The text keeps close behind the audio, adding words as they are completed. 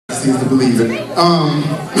see is to believe it.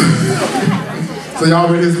 So y'all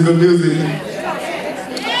ready to hear some good music?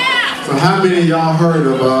 So how many of y'all heard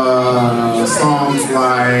of songs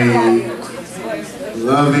like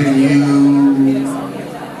Loving You,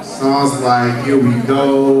 songs like Here We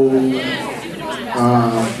Go,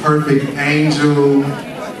 Perfect Angel?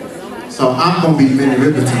 So I'm gonna be Minnie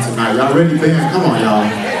Riperton tonight. Y'all ready, band? Come on, y'all.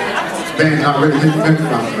 Band, y'all ready? Hit the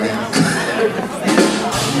microphone, man.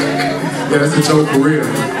 Yeah, that's a joke for real.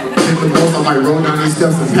 Hit the most, I might roll down these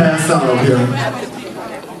steps and pass out over here.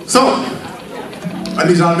 So, I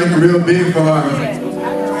need y'all to make it real big for her.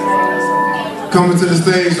 Coming to the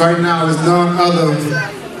stage right now is none other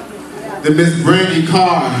than Miss Brandi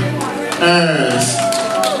Carr as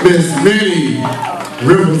Miss Minnie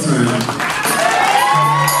Riperton.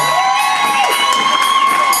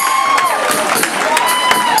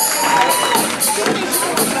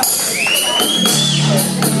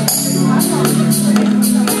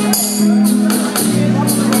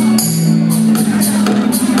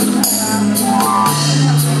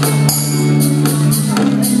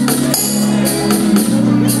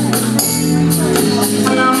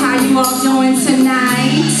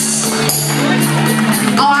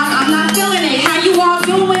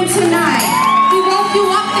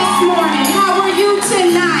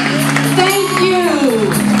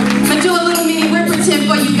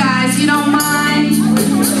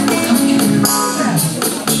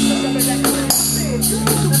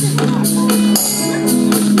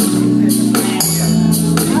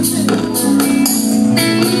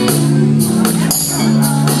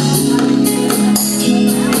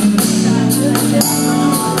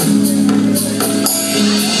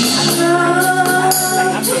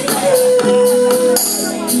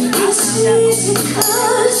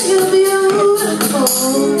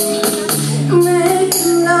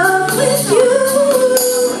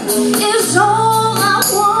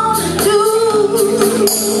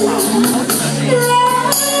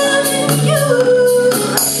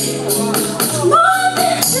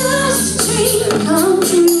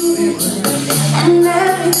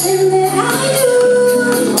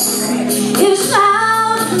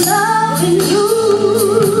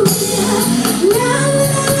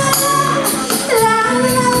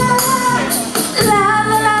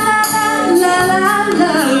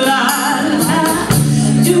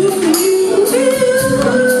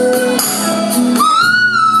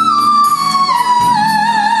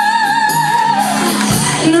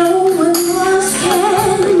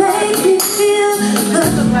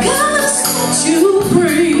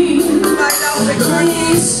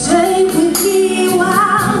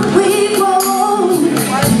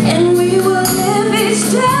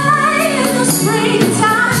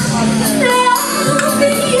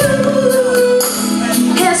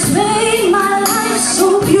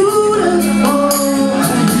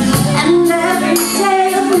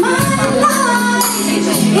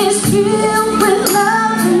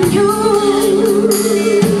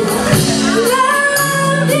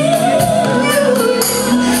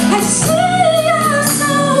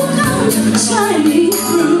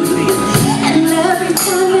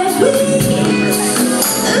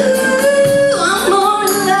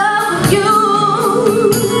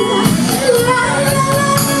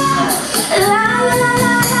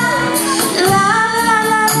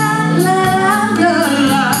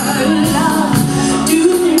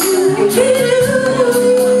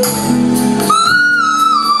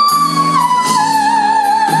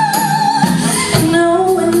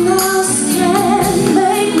 No one else can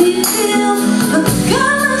make me feel the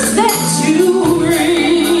color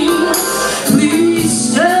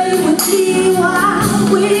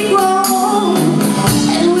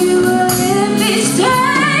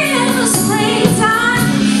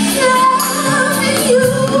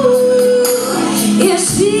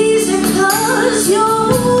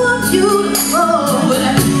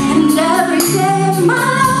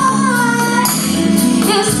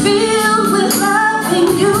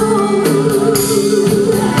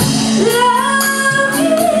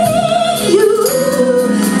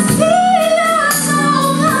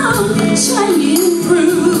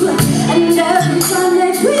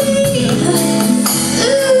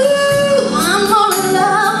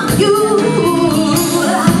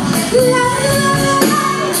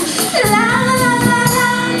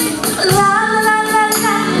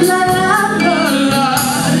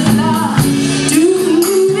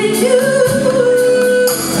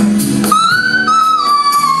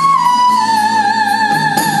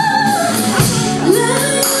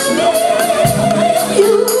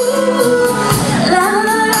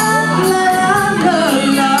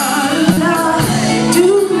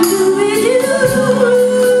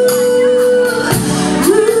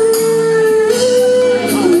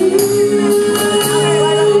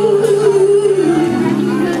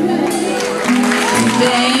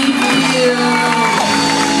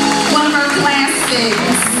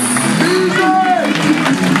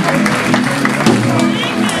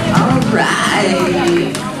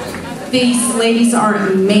These ladies are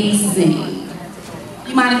amazing.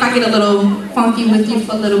 You mind if I get a little funky with you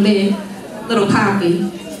for a little bit? A little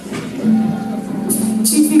poppy.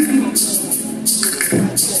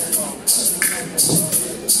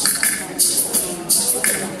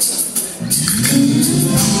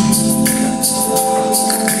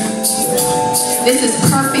 This is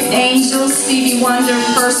Perfect Angel. Stevie Wonder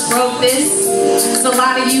first wrote this. So a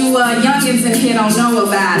lot of you youngins in here don't know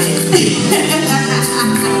about it.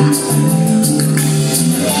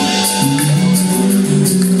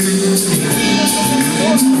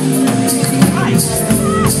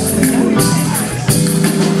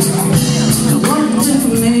 What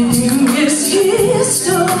will make you miss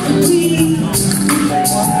history?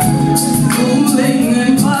 Moving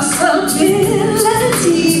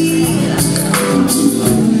impossibility.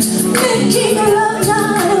 Making love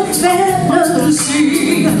not a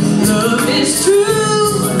fantasy. Love is true.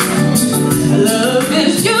 Love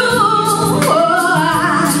is you.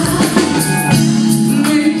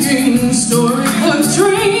 Making storybook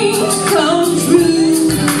dreams come true.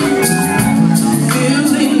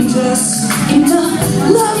 Feeling just enough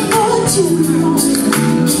love for two.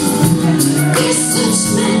 There's such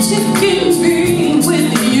magic in being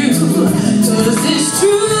with you. 'Cause it's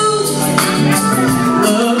true.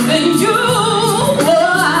 Loving you.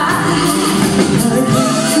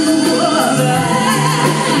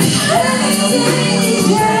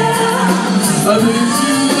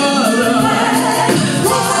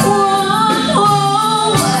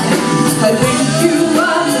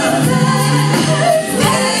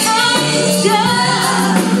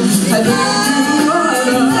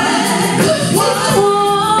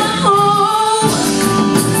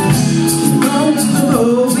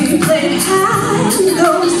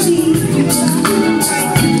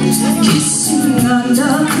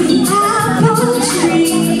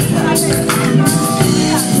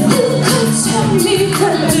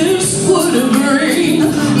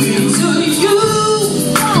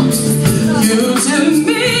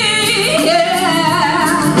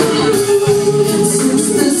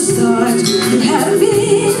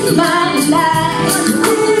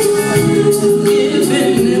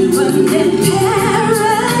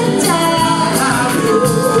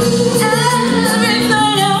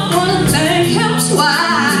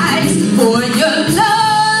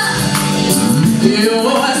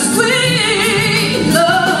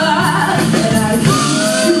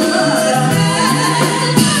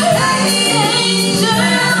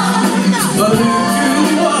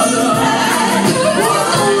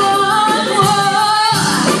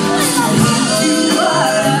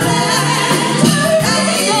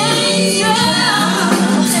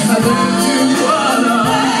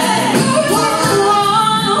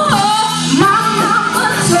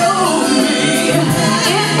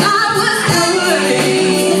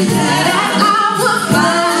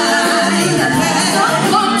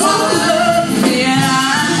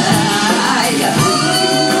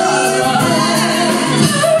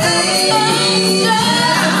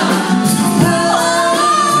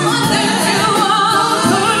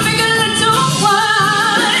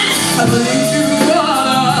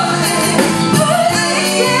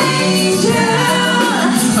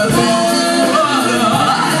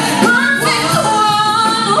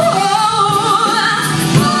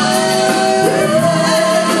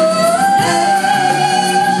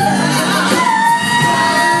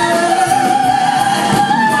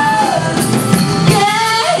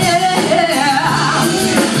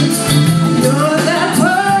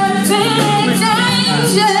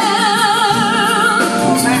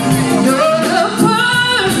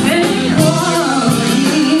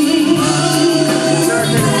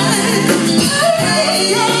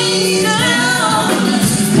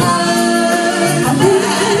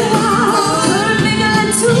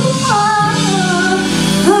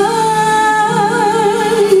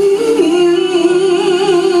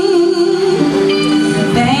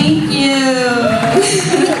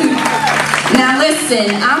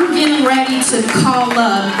 I'm getting ready to call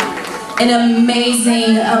up an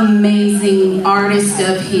amazing artist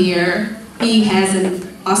up here. He has an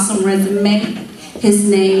awesome resume. His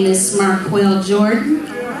name is Marquel Jordan.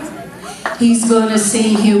 He's going to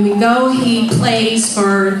sing Here We Go. He plays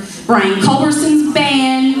for Brian Culberson's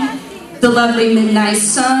band, The Lovely Midnight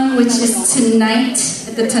Sun, which is tonight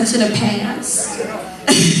at the Touch of the Past.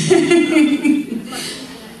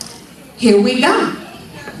 Here we go.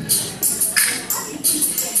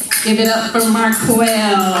 Give it up for Marquel.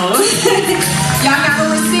 Y'all gotta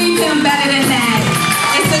receive him better than that.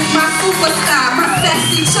 This is my superstar, my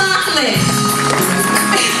sexy chocolate.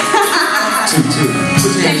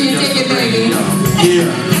 Take it, baby. Yeah.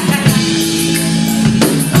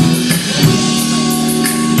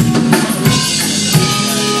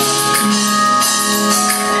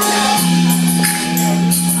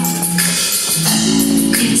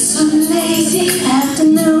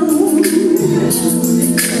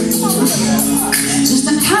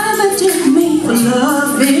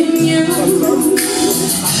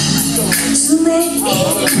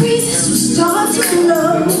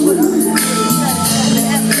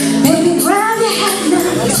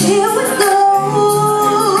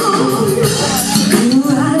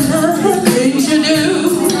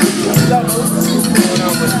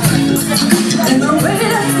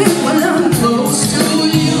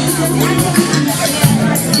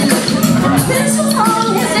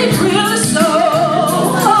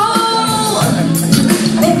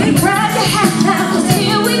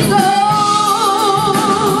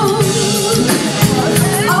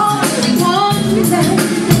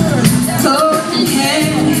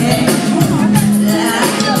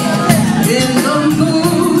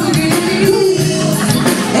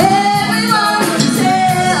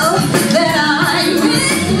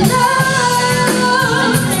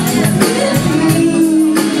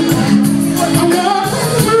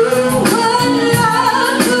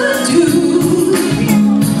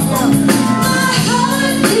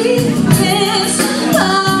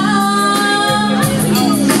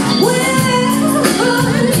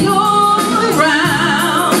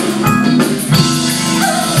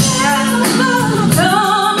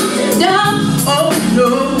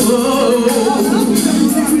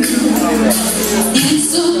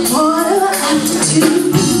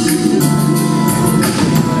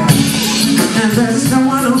 There's no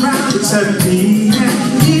one around except me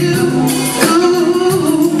and you.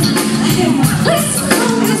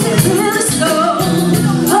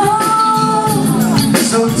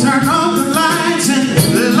 So turn on the lights and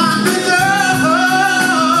lock the door.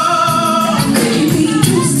 Baby,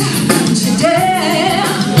 don't you dare.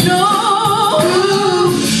 No.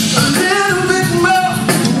 A little bit more,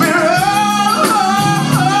 we're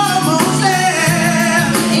almost there.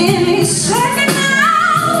 Any second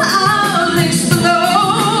now, I'll explode.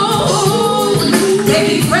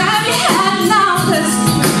 Baby, grab your hat now, 'cause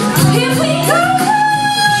here we go.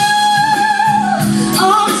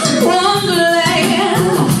 On to Wonderland,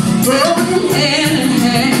 going hand in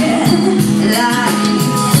hand, like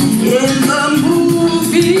in the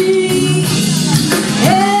movie.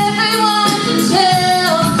 Everyone can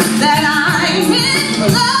tell that I'm in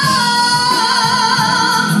love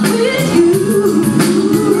with you.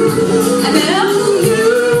 I never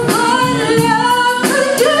knew what love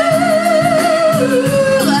could do.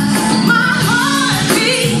 My heart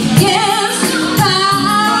begins to pound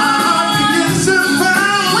It's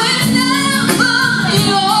about whenever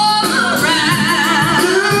you're around.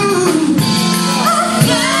 I'm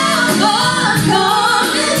never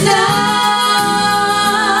coming down.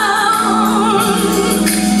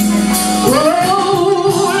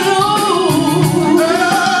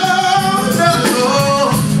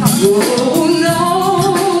 Oh no.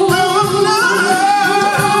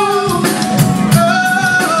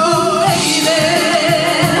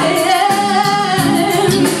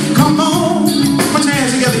 Come on, put your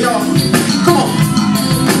hands together, y'all. Come on,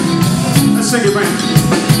 let's sing it, Brandi.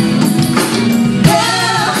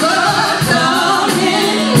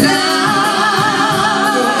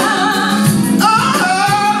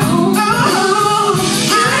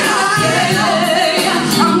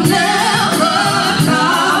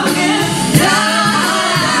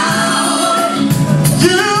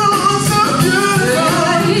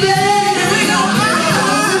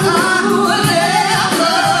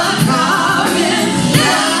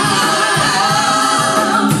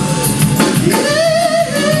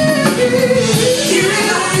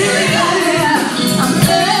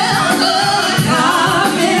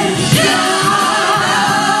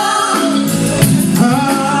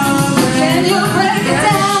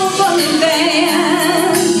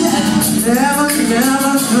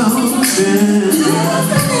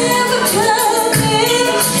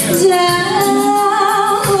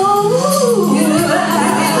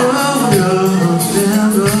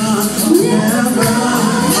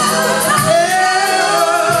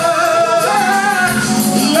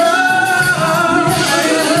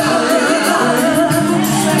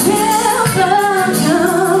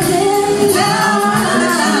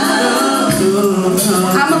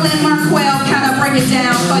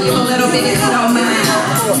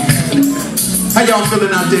 How y'all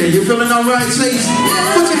feeling out there? You feeling all right, Stacey?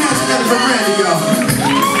 Put your hands together for Brandi, y'all.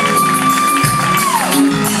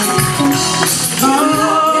 Oh,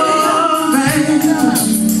 baby,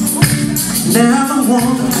 never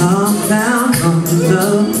wanna come down on the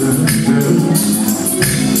love.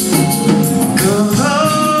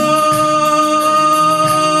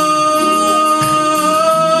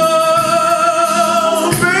 Oh,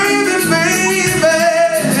 baby, baby,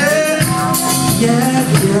 yeah.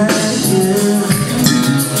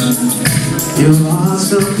 You are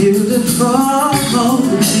so beautiful,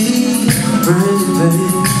 holy Brandi, baby.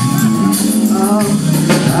 Oh,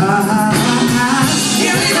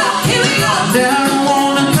 here we go, here we go. Never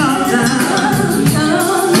wanna come down.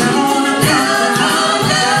 Never wanna come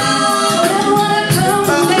down. Never wanna come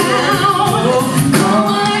down.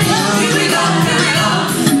 Here we go, here we go.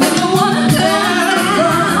 Never wanna come down.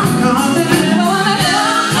 Never wanna come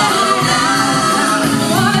down. Never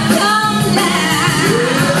wanna come down.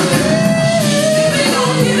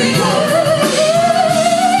 Here we go.